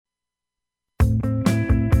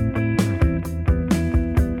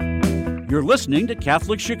You're listening to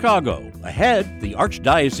Catholic Chicago. Ahead, the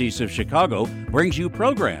Archdiocese of Chicago brings you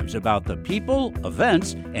programs about the people,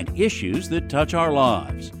 events, and issues that touch our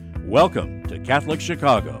lives. Welcome to Catholic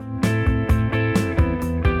Chicago.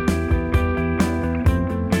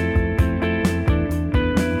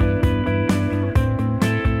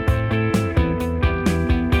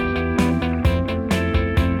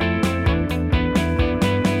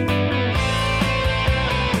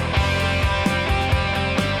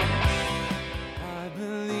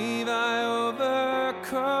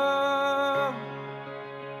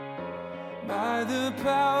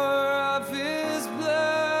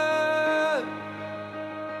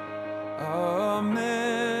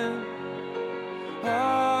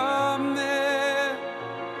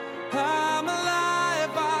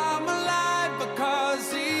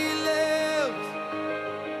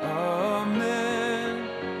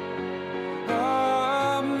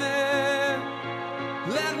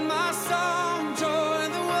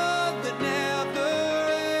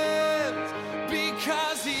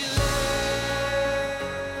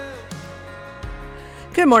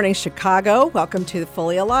 Good morning, Chicago. Welcome to the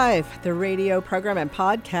Fully Alive, the radio program and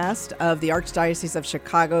podcast of the Archdiocese of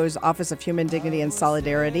Chicago's Office of Human Dignity and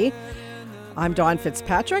Solidarity. I'm Dawn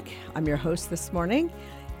Fitzpatrick. I'm your host this morning.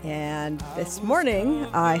 And this morning,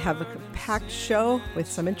 I have a packed show with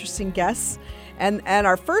some interesting guests. And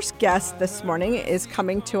our first guest this morning is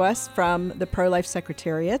coming to us from the Pro-Life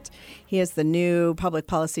Secretariat. He is the new public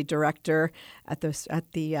policy director at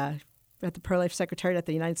the Pro-Life Secretariat at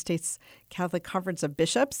the United States Catholic Conference of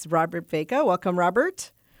Bishops, Robert Vega. Welcome,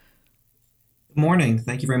 Robert. Good morning.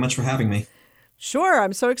 Thank you very much for having me. Sure.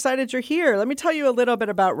 I'm so excited you're here. Let me tell you a little bit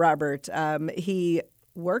about Robert. He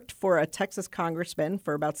worked for a Texas congressman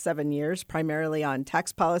for about 7 years, primarily on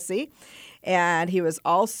tax policy. And he was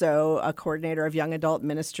also a coordinator of young adult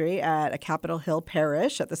ministry at a Capitol Hill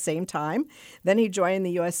parish at the same time. Then he joined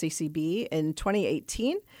the USCCB in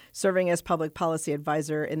 2018, serving as public policy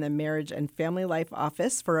advisor in the Marriage and Family Life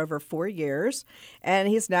Office for over 4 years. And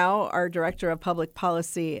he's now our director of public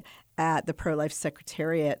policy at the Pro-Life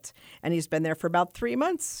Secretariat. And he's been there for about 3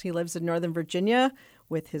 months. He lives in Northern Virginia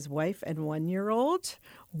with his wife and 1-year-old.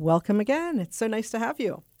 Welcome again. It's so nice to have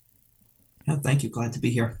you. Yeah, thank you. Glad to be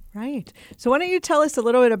here. Right. So why don't you tell us a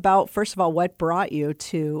little bit about, first of all, what brought you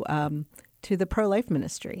to the pro-life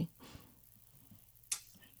ministry?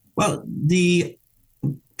 Well, the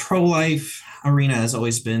pro-life arena has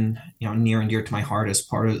always been, near and dear to my heart as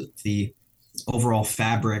part of the overall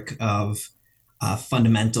fabric of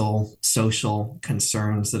fundamental social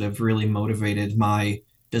concerns that have really motivated my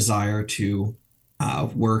desire to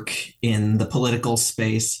work in the political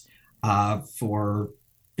space for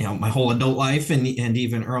my whole adult life and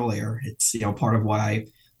even earlier. It's part of why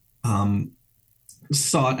I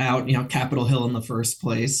sought out Capitol Hill in the first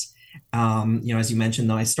place. As you mentioned,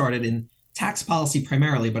 though, I started in tax policy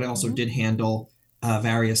primarily, but I also did handle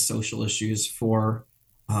various social issues for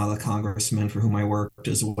the congressman for whom I worked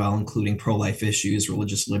as well, including pro-life issues,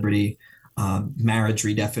 religious liberty, marriage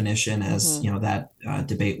redefinition, as that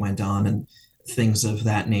debate went on, and things of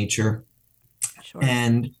that nature. Sure.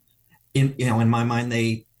 And in my mind,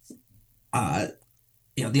 they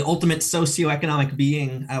the ultimate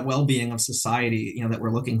socioeconomic well-being of society, that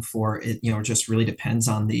we're looking for, it, just really depends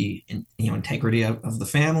on the, integrity of the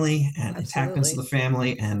family and attachments of the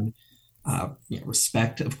family and,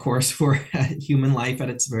 respect, of course, for human life at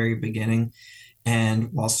its very beginning.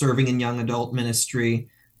 And while serving in young adult ministry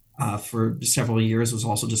for several years, it was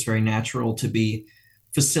also just very natural to be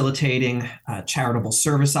facilitating charitable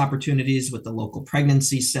service opportunities with the local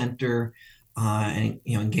pregnancy center, and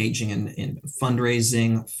engaging in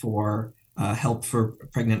fundraising for help for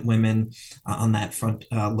pregnant women on that front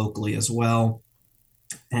locally as well.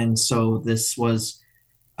 And so this was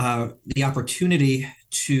the opportunity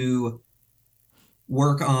to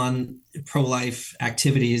work on pro-life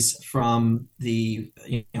activities from the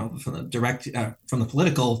from the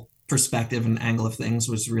political perspective and angle of things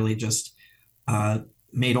was really just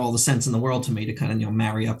made all the sense in the world to me to kind of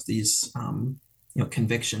marry up these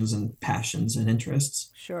convictions and passions and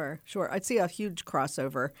interests. Sure. I'd see a huge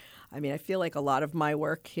crossover. I mean, I feel like a lot of my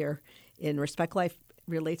work here in Respect Life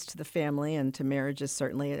relates to the family and to marriage. It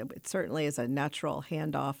certainly is a natural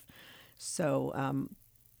handoff. So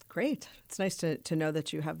great. It's nice to know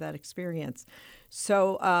that you have that experience.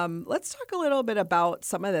 So let's talk a little bit about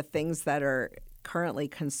some of the things that are currently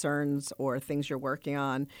concerns or things you're working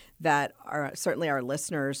on that are certainly our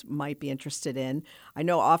listeners might be interested in. I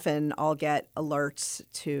know often I'll get alerts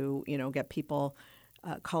to, get people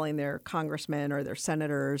calling their congressmen or their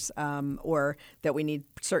senators, or that we need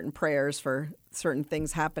certain prayers for certain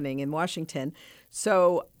things happening in Washington.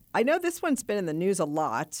 So I know this one's been in the news a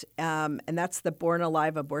lot, and that's the Born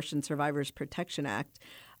Alive Abortion Survivors Protection Act.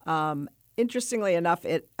 Interestingly enough,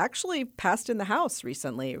 it actually passed in the House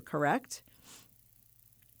recently, correct?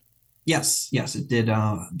 Yes, it did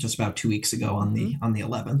just about 2 weeks ago on the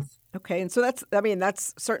 11th. Okay, and so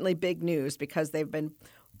that's certainly big news because they've been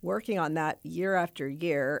working on that year after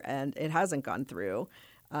year, and it hasn't gone through.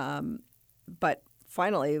 But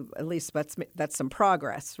finally, at least that's some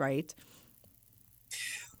progress, right?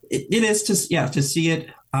 It is to see it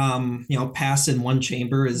pass in one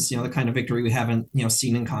chamber is the kind of victory we haven't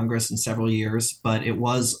seen in Congress in several years. But it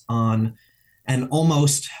was on an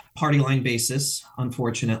almost party line basis,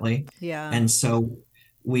 unfortunately. Yeah. And so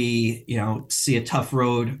we see a tough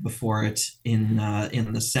road before it in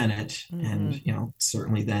the Senate, and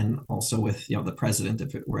certainly then also with the president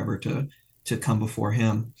if it were ever to come before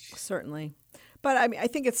him. Certainly. But I mean, I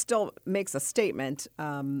think it still makes a statement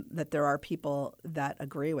that there are people that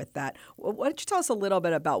agree with that. Why don't you tell us a little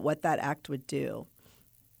bit about what that act would do?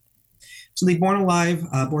 So the Born Alive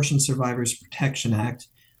Abortion Survivors Protection Act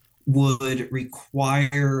would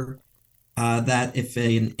require that if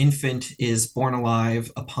an infant is born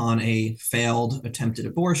alive upon a failed attempted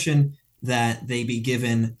abortion, that they be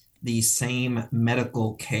given the same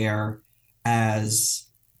medical care as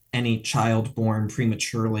any child born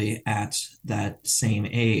prematurely at that same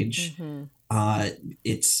age.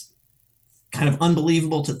 It's kind of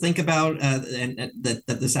unbelievable to think about and that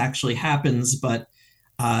this actually happens, but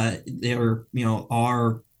there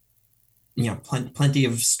are plenty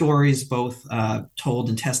of stories, both told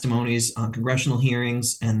in testimonies on congressional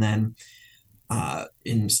hearings and then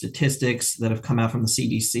in statistics that have come out from the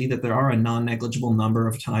CDC, that there are a non-negligible number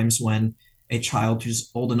of times when a child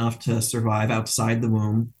who's old enough to survive outside the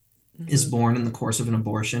womb is born in the course of an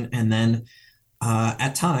abortion, and then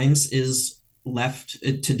at times is left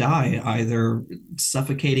to die, either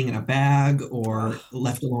suffocating in a bag or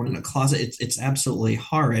left alone in a closet. It's absolutely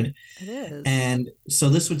horrid. It is. And so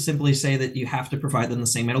this would simply say that you have to provide them the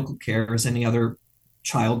same medical care as any other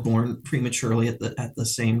child born prematurely at the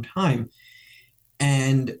same time,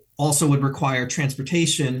 and also would require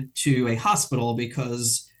transportation to a hospital,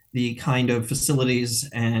 because the kind of facilities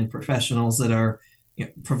and professionals that are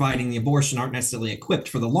providing the abortion aren't necessarily equipped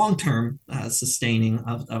for the long-term sustaining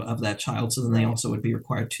of that child. So then they also would be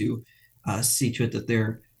required to see to it that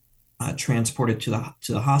they're transported to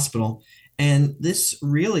the hospital. And this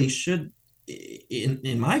really should,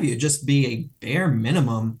 in my view, just be a bare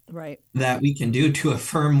minimum that we can do to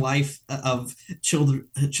affirm life of children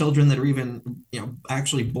that are even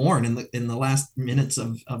actually born in the last minutes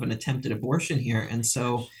of an attempted abortion here. And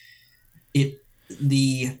so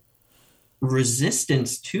the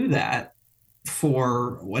resistance to that,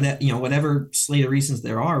 for whatever slate of reasons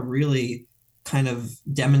there are, really kind of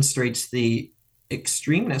demonstrates the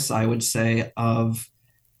extremeness, I would say, of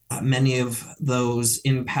many of those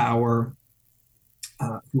in power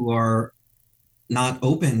who are not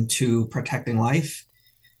open to protecting life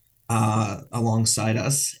alongside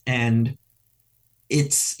us. And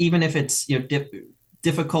it's, even if it's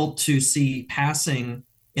difficult to see passing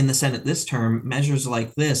in the Senate this term, measures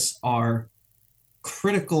like this are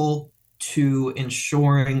critical to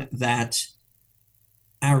ensuring that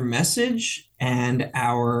our message and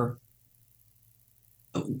our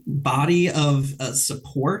body of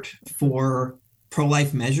support for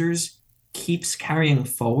pro-life measures keeps carrying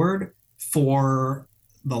forward for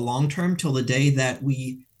the long term, till the day that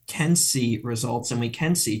we can see results and we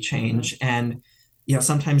can see change. And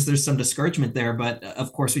sometimes there's some discouragement there, but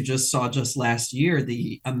of course we just saw last year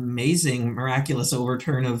the amazing, miraculous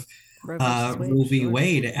overturn of Roe v.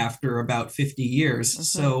 Wade after about 50 years.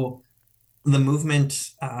 So the movement,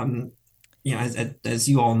 as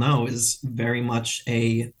you all know, is very much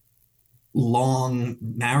a long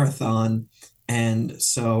marathon. And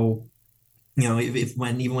so, even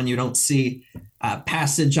when you don't see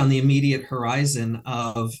passage on the immediate horizon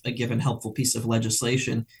of a given helpful piece of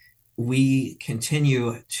legislation, we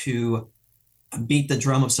continue to beat the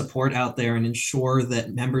drum of support out there and ensure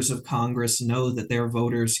that members of Congress know that their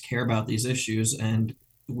voters care about these issues. And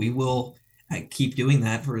we will keep doing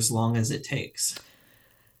that for as long as it takes.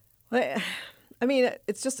 I mean,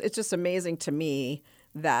 it's just amazing to me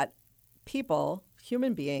that people,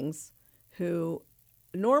 human beings, who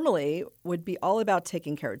normally would be all about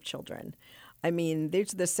taking care of children. I mean,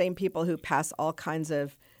 these are the same people who pass all kinds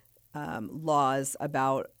of laws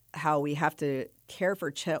about how we have to care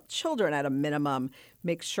for children at a minimum,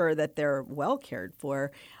 make sure that they're well cared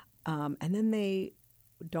for, and then they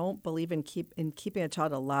don't believe in keeping a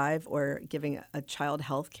child alive or giving a child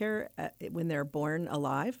health care when they're born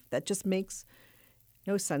alive. That just makes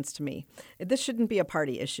No sense to me. This shouldn't be a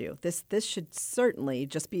party issue. This should certainly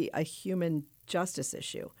just be a human justice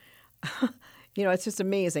issue. It's just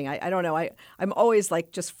amazing. I don't know. I'm always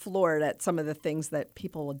like just floored at some of the things that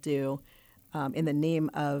people will do in the name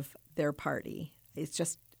of their party. It's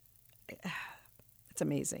just, it's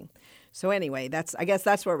amazing. So anyway, I guess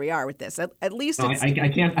that's where we are with this. At least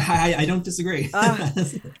I don't disagree.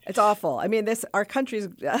 It's awful. I mean, our country's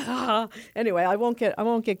anyway. I won't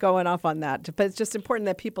get going off on that. But it's just important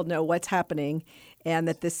that people know what's happening, and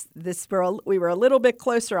that we were a little bit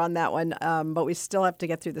closer on that one, but we still have to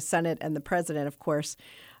get through the Senate and the president, of course.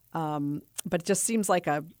 But it just seems like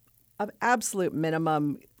an absolute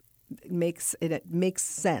minimum. It makes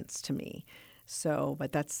sense to me. So,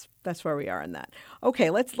 but that's where we are on that. Okay,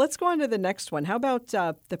 let's go on to the next one. How about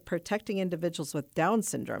the Protecting Individuals with Down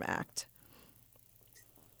Syndrome Act?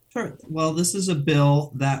 Sure. Well, this is a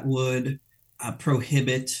bill that would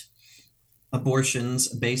prohibit abortions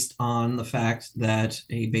based on the fact that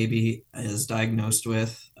a baby is diagnosed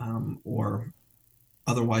with or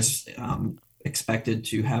otherwise expected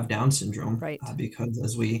to have Down syndrome. Right. Because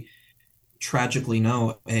as we tragically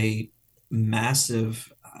know, a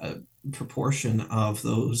massive proportion of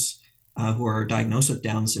those who are diagnosed with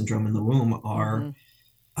Down syndrome in the womb are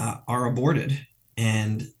aborted,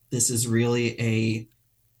 and this is really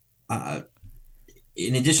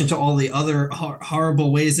in addition to all the other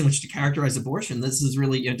horrible ways in which to characterize abortion, this is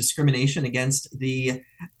really discrimination against the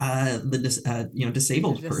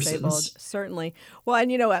disabled persons. Certainly. Well,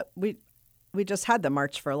 and we just had the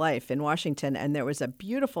March for Life in Washington, and there was a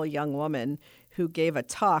beautiful young woman who gave a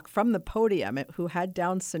talk from the podium who had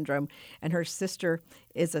Down syndrome, and her sister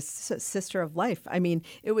is a sister of life. I mean,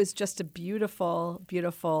 it was just a beautiful,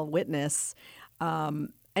 beautiful witness.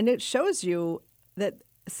 And it shows you that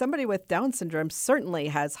somebody with Down syndrome certainly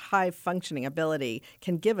has high functioning ability,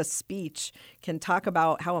 can give a speech, can talk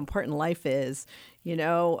about how important life is.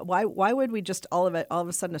 Why would we just all of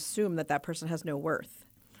a sudden assume that person has no worth?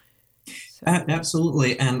 So.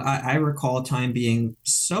 Absolutely. And I recall a time being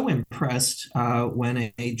so impressed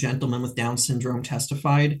when a gentleman with Down syndrome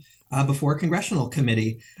testified before a congressional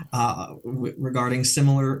committee regarding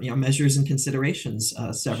similar measures and considerations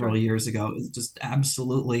several years ago. It's just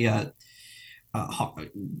absolutely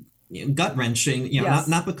gut-wrenching, yes.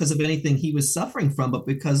 not because of anything he was suffering from, but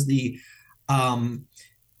because the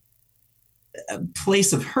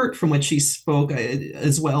place of hurt from which he spoke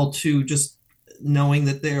as well, to just knowing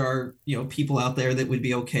that there are people out there that would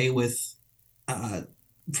be okay with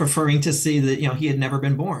preferring to see that he had never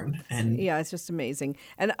been born. And yeah, it's just amazing.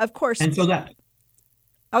 And of course, and so that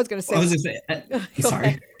I was going to say,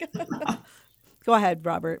 sorry. Go ahead,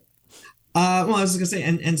 Robert. Well, I was going to say,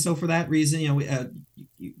 and so for that reason, we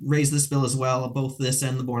raised this bill as well, both this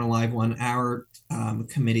and the Born Alive one. Our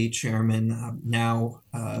committee chairman, now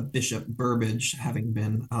Bishop Burbidge, having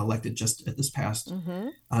been elected just at this past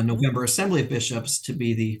November Assembly of Bishops to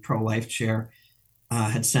be the pro-life chair,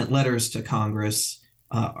 had sent letters to Congress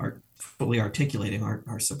fully articulating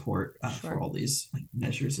our support for all these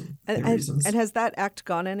measures and reasons. And has that act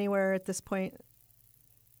gone anywhere at this point?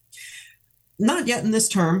 Not yet in this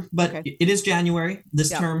term, but it is January.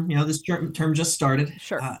 This term, this term just started.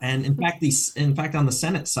 Sure. And in fact, on the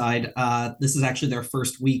Senate side, this is actually their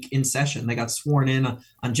first week in session. They got sworn in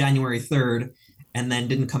on January 3rd, and then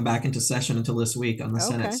didn't come back into session until this week on the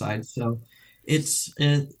Senate side. So it's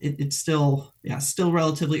still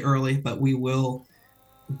relatively early, but we will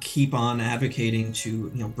keep on advocating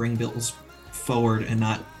to bring bills forward and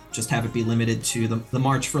not just have it be limited to the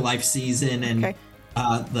March for Life season and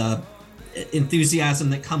the enthusiasm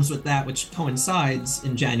that comes with that, which coincides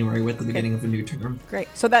in January with the beginning of a new term. Great.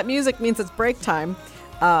 So that music means it's break time.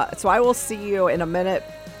 So I will see you in a minute,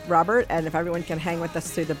 Robert, and if everyone can hang with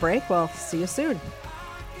us through the break, we'll see you soon.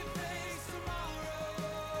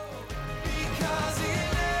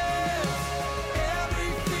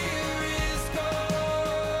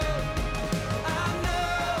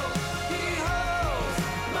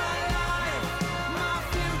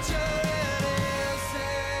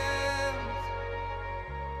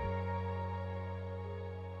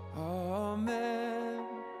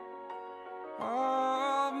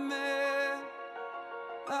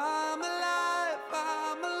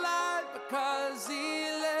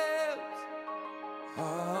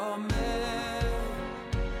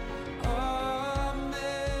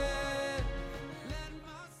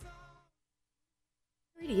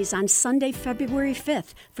 On Sunday, February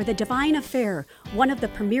 5th for the Divine Affair, one of the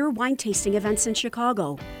premier wine tasting events in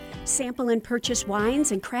Chicago. Sample and purchase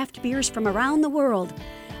wines and craft beers from around the world.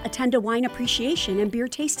 Attend a wine appreciation and beer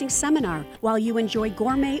tasting seminar while you enjoy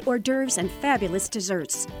gourmet hors d'oeuvres and fabulous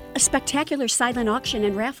desserts. A spectacular silent auction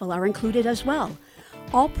and raffle are included as well.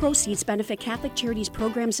 All proceeds benefit Catholic Charities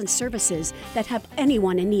programs and services that help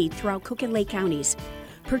anyone in need throughout Cook and Lake counties.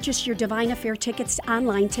 Purchase your Divine Affair tickets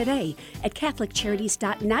online today at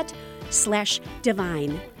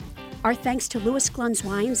catholiccharities.net/divine. Our thanks to Louis Glunz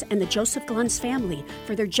Wines and the Joseph Glunz family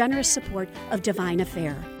for their generous support of Divine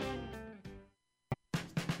Affair.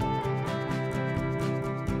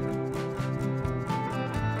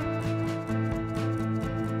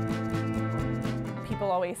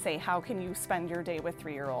 People always say, how can you spend your day with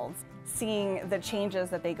 3-year-olds? Seeing the changes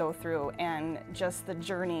that they go through and just the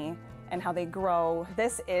journey and how they grow,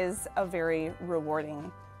 this is a very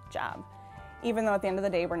rewarding job. Even though at the end of the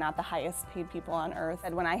day, we're not the highest paid people on earth.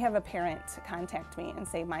 And when I have a parent contact me and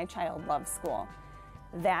say, my child loves school,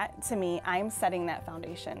 that to me, I'm setting that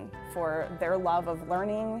foundation for their love of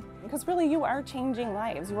learning. Because really, you are changing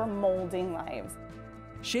lives. You are molding lives.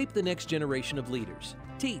 Shape the next generation of leaders.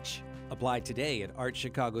 Teach. Apply today at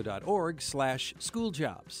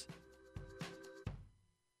archchicago.org/schooljobs.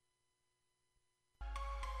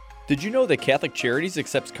 Did you know that Catholic Charities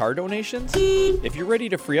accepts car donations? If you're ready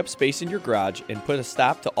to free up space in your garage and put a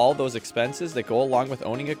stop to all those expenses that go along with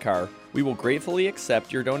owning a car, we will gratefully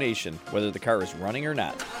accept your donation, whether the car is running or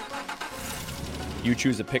not. You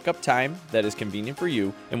choose a pickup time that is convenient for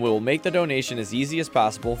you, and we will make the donation as easy as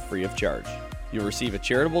possible free of charge. You'll receive a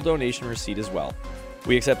charitable donation receipt as well.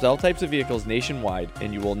 We accept all types of vehicles nationwide,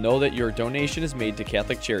 and you will know that your donation is made to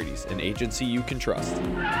Catholic Charities, an agency you can trust.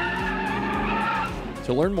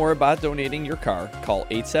 To learn more about donating your car, call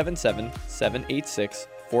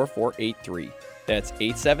 877-786-4483. That's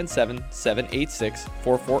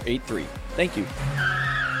 877-786-4483. Thank you.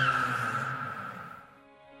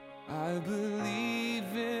 I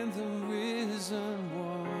believe in the risen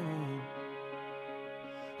one.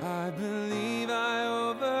 I believe I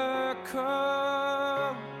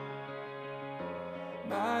overcome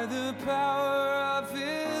by the power of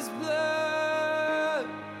his blood.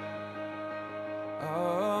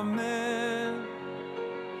 Amen.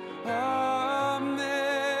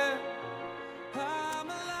 Amen.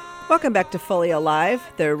 Welcome back to Fully Alive,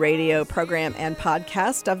 the radio program and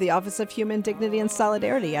podcast of the Office of Human Dignity and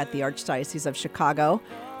Solidarity at the Archdiocese of Chicago.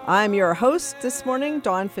 I'm your host this morning,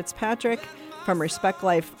 Dawn Fitzpatrick from Respect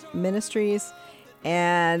Life Ministries.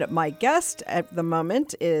 And my guest at the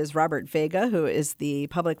moment is Robert Vega, who is the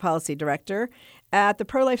Public Policy Director at the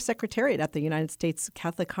Pro-Life Secretariat at the United States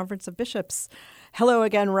Catholic Conference of Bishops. Hello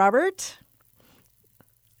again, Robert.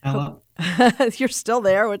 Hello. You're still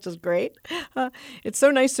there, which is great. It's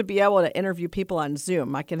so nice to be able to interview people on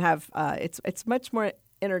Zoom. I can have it's much more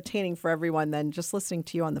entertaining for everyone than just listening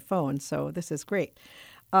to you on the phone. So this is great.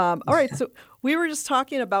 All right, so we were just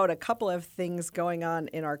talking about a couple of things going on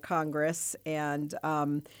in our Congress, and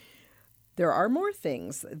there are more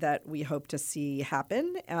things that we hope to see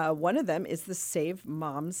happen. One of them is the Save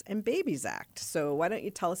Moms and Babies Act. So why don't you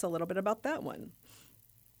tell us a little bit about that one?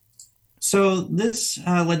 So this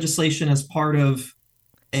legislation is part of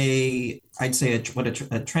a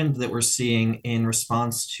trend that we're seeing in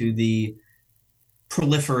response to the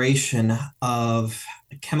proliferation of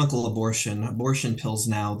chemical abortion pills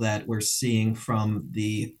now that we're seeing from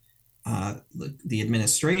the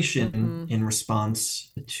administration in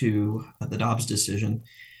response to the Dobbs decision,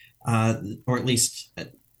 or at least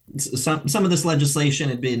some of this legislation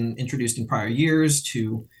had been introduced in prior years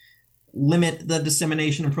to limit the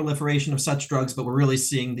dissemination and proliferation of such drugs, but we're really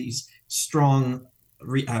seeing these strong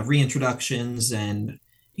reintroductions and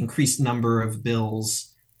increased number of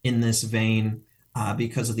bills in this vein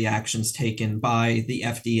because of the actions taken by the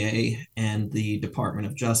FDA and the Department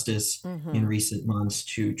of Justice in recent months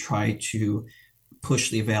to try to push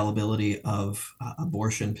the availability of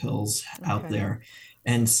abortion pills out there.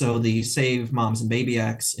 And so the Save Moms and Baby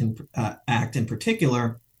Act in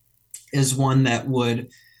particular is one that would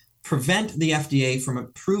prevent the FDA from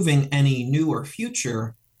approving any new or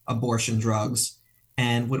future abortion drugs,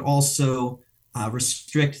 and would also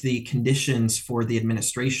restrict the conditions for the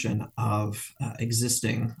administration of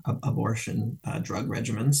existing abortion drug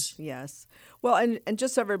regimens. Yes. Well, and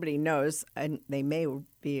just so everybody knows, and they may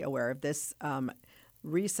be aware of this,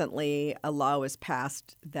 recently a law was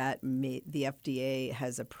passed that the FDA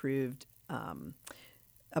has approved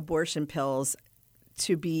abortion pills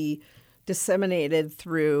to be disseminated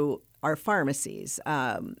through our pharmacies,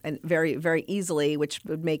 and very, very easily, which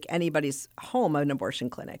would make anybody's home an abortion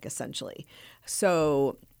clinic, essentially.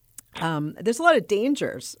 So There's a lot of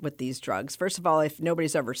dangers with these drugs. First of all, if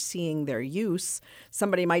nobody's ever seeing their use,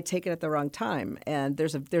 somebody might take it at the wrong time, and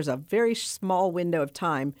there's a very small window of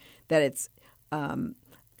time that it's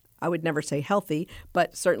I would never say healthy,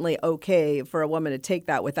 but certainly okay for a woman to take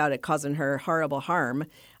that without it causing her horrible harm.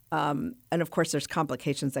 And of course, there's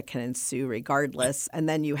complications that can ensue regardless. And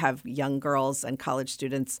then you have young girls and college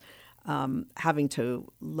students having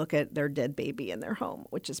to look at their dead baby in their home,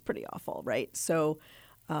 which is pretty awful, right? So,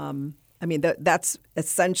 I mean, that's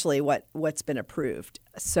essentially what's been approved.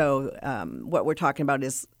 So what we're talking about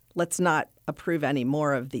is let's not approve any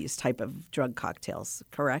more of these type of drug cocktails,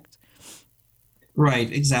 correct?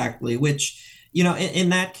 Right, exactly. Which, in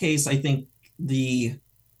that case, I think the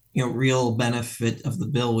real benefit of the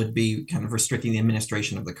bill would be kind of restricting the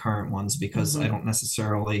administration of the current ones, because I don't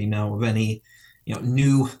necessarily know of any,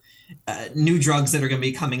 new drugs that are going to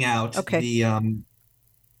be coming out. Okay. The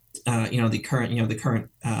current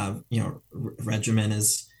regimen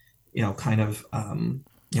is, kind of,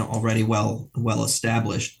 already well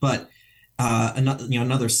established. But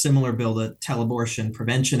another similar bill, the Teleabortion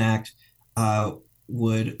Prevention Act,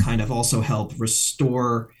 would kind of also help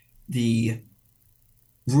restore the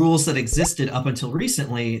rules that existed up until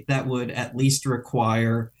recently that would at least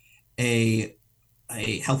require a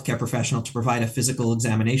healthcare professional to provide a physical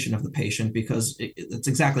examination of the patient, because it's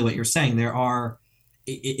exactly what you're saying. There are,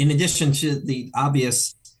 in addition to the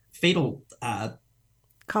obvious fatal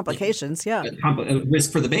complications,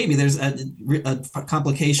 risk for the baby, there's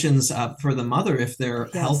complications for the mother if their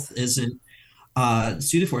health isn't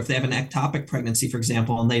suited for, if they have an ectopic pregnancy, for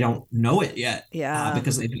example, and they don't know it yet,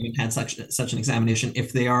 because they haven't had such an examination.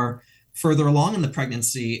 If they are further along in the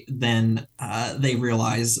pregnancy, then they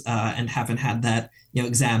realize and haven't had that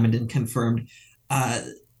examined and confirmed.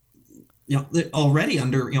 Already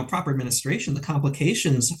under proper administration, the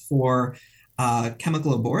complications for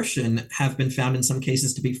chemical abortion have been found in some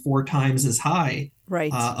cases to be 4 times as high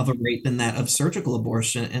of a rate than that of surgical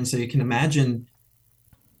abortion. And so you can imagine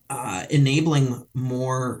enabling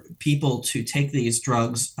more people to take these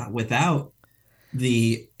drugs without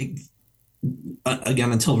the,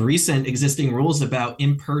 again, until recent existing rules about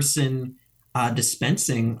in-person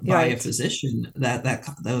dispensing by a physician, that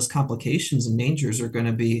those complications and dangers are going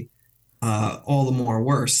to be all the more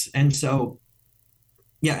worse. And so,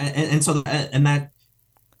 that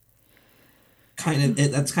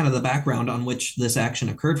that's kind of the background on which this action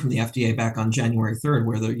occurred from the FDA back on January 3rd,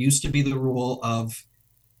 where there used to be the rule of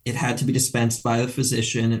it had to be dispensed by the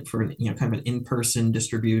physician for kind of an in-person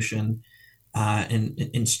distribution and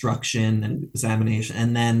instruction and examination.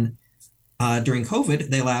 And then during COVID,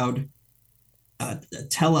 they allowed a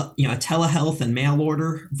telehealth and mail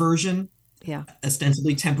order version,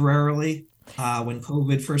 ostensibly temporarily when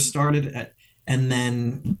COVID first started, and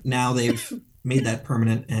then now they've made that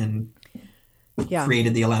permanent and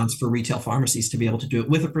created the allowance for retail pharmacies to be able to do it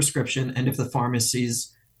with a prescription, and if the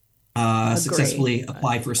pharmacies successfully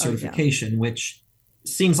apply for certification, which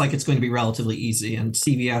seems like it's going to be relatively easy. And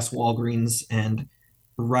CVS, Walgreens, and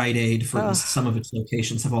Rite Aid, for some of its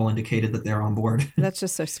locations, have all indicated that they're on board. That's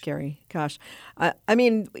just so scary. Gosh. I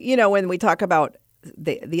mean, when we talk about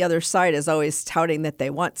the other side is always touting that they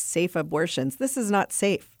want safe abortions. This is not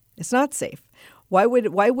safe. It's not safe. Why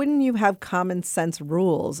wouldn't you have common sense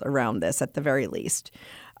rules around this at the very least?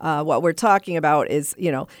 What we're talking about is,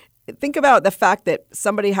 think about the fact that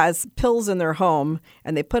somebody has pills in their home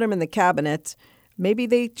and they put them in the cabinet. Maybe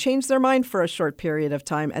they change their mind for a short period of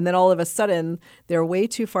time, and then all of a sudden they're way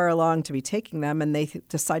too far along to be taking them, and they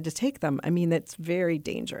decide to take them. I mean, it's very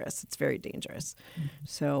dangerous. It's very dangerous.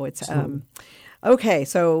 So it's okay.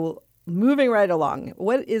 So moving right along,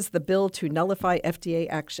 what is the bill to nullify FDA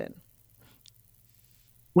action?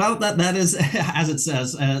 Well, that is, as it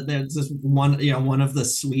says, there's this one of the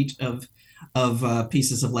suite of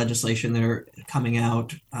pieces of legislation that are coming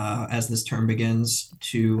out as this term begins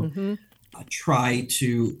to try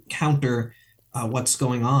to counter what's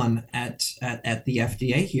going on at the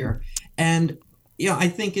FDA here. And I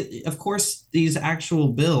think, of course, these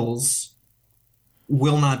actual bills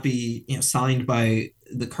will not be signed by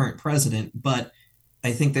the current president, but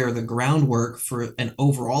I think they're the groundwork for an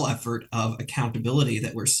overall effort of accountability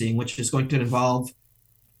that we're seeing, which is going to involve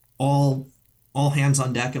all hands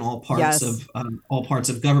on deck and all parts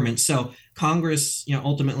of government. So Congress,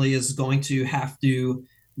 ultimately is going to have to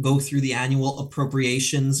go through the annual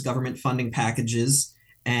appropriations, government funding packages,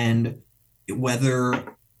 and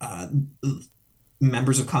whether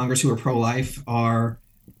members of Congress who are pro-life are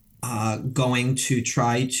going to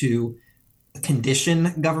try to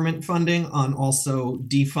condition government funding on also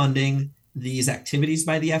defunding these activities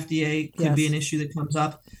by the FDA could be an issue that comes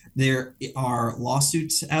up. There are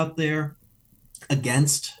lawsuits out there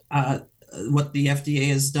against what the FDA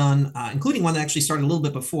has done, including one that actually started a little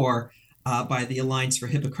bit before by the Alliance for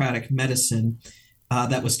Hippocratic Medicine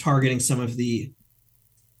that was targeting some of the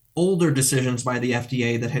older decisions by the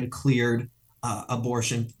FDA that had cleared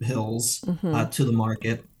abortion pills to the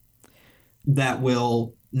market that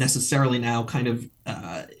will necessarily now kind of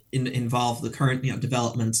involve the current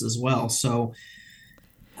developments as well. So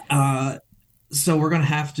we're going to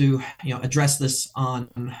have to address this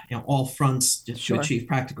on all fronts to achieve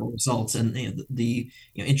practical results. And the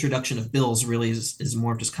introduction of bills really is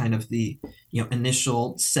more just kind of the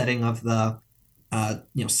initial setting of the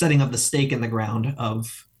stake in the ground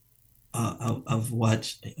of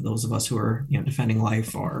what those of us who are defending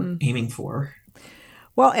life are aiming for.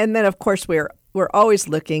 Well, and then of course we're always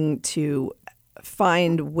looking to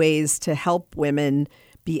find ways to help women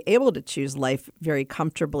be able to choose life very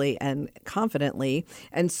comfortably and confidently.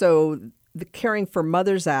 And so the Caring for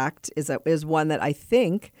Mothers Act is one that I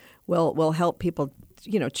think will help people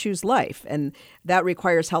choose life. And that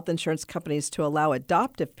requires health insurance companies to allow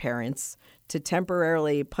adoptive parents to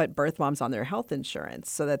temporarily put birth moms on their health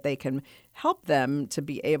insurance so that they can help them to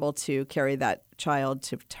be able to carry that child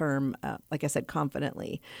to term, like I said,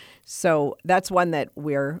 confidently. So that's one that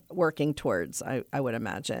we're working towards, I would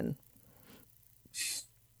imagine.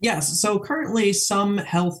 Yes. So currently some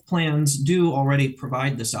health plans do already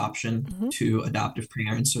provide this option to adoptive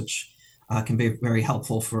parents, which can be very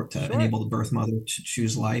helpful to enable the birth mother to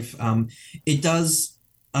choose life. It does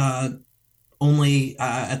only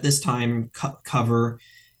at this time cover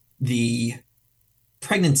the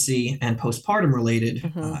pregnancy and postpartum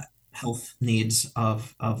related health needs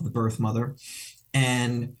of the birth mother.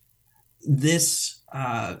 And this,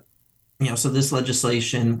 so this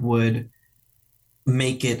legislation would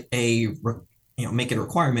make it a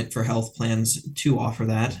requirement for health plans to offer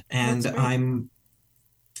that. And I'm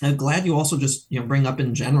glad you also just bring up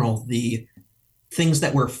in general the things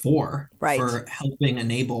that we're for helping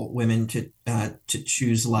enable women to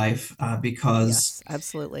choose life, because yes,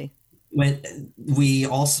 absolutely. When we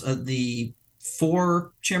also the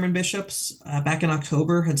 4 chairman bishops back in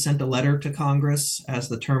October had sent a letter to Congress as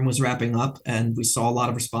the term was wrapping up, and we saw a lot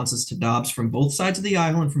of responses to Dobbs from both sides of the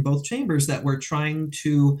aisle and from both chambers that were trying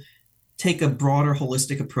to take a broader,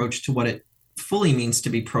 holistic approach to what it fully means to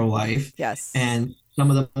be pro-life. Yes. And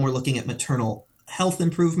some of them were looking at maternal health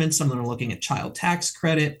improvements. Some of them are looking at child tax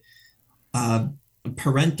credit,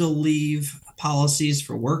 parental leave policies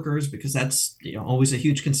for workers, because that's always a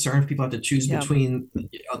huge concern if people have to choose between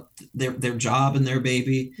their job and their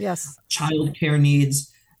baby. Yes. Child care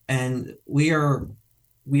needs. And we are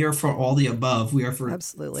for all the above. We are for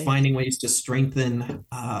absolutely finding ways to strengthen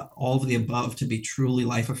all of the above to be truly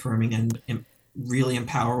life affirming and really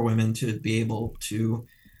empower women to be able to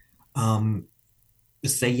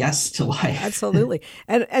say yes to life. Absolutely.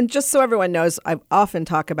 And just so everyone knows, I often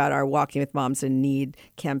talk about our Walking with Moms in Need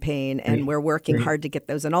campaign, and we're working hard to get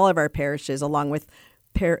those in all of our parishes, along with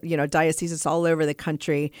dioceses all over the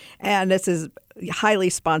country. And this is highly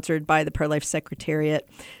sponsored by the Pro-Life Secretariat.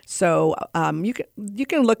 So you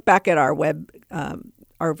can look back at our web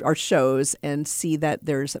our shows and see that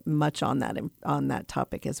there's much on that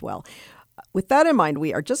topic as well. With that in mind,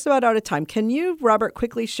 we are just about out of time. Can you, Robert,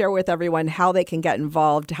 quickly share with everyone how they can get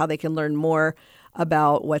involved, how they can learn more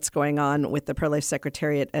about what's going on with the Pro-Life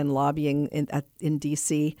Secretariat and lobbying in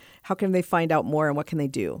D.C.? How can they find out more, and what can they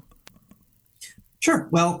do? Sure.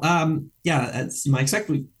 Well, as Mike said,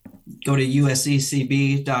 we go to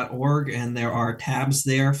usecb.org, and there are tabs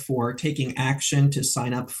there for taking action to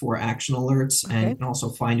sign up for action alerts, and you can also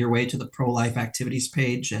find your way to the pro-life activities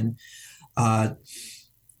page and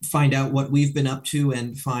find out what we've been up to,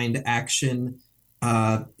 and find action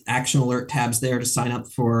alert tabs there to sign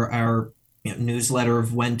up for our newsletter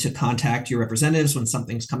of when to contact your representatives when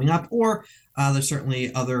something's coming up, or there's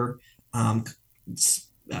certainly other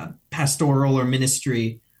pastoral or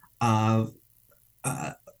ministry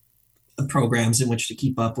programs in which to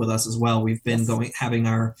keep up with us as well. We've been having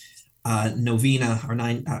our novena, our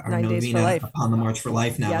novena upon the March for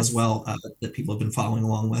Life now as well, that people have been following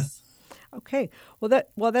along with. Okay.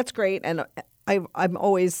 Well, that's great. And I'm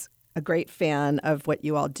always a great fan of what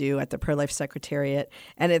you all do at the Pro-Life Secretariat.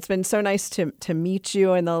 And it's been so nice to meet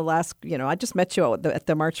you in the last, I just met you at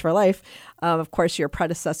the March for Life. Of course, your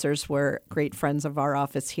predecessors were great friends of our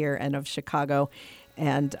office here and of Chicago.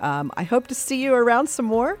 And I hope to see you around some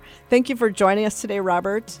more. Thank you for joining us today,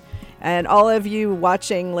 Robert. And all of you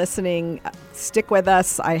watching, listening, stick with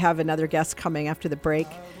us. I have another guest coming after the break.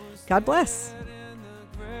 God bless.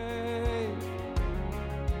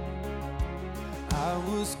 I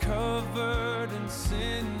was covered in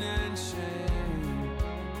sin.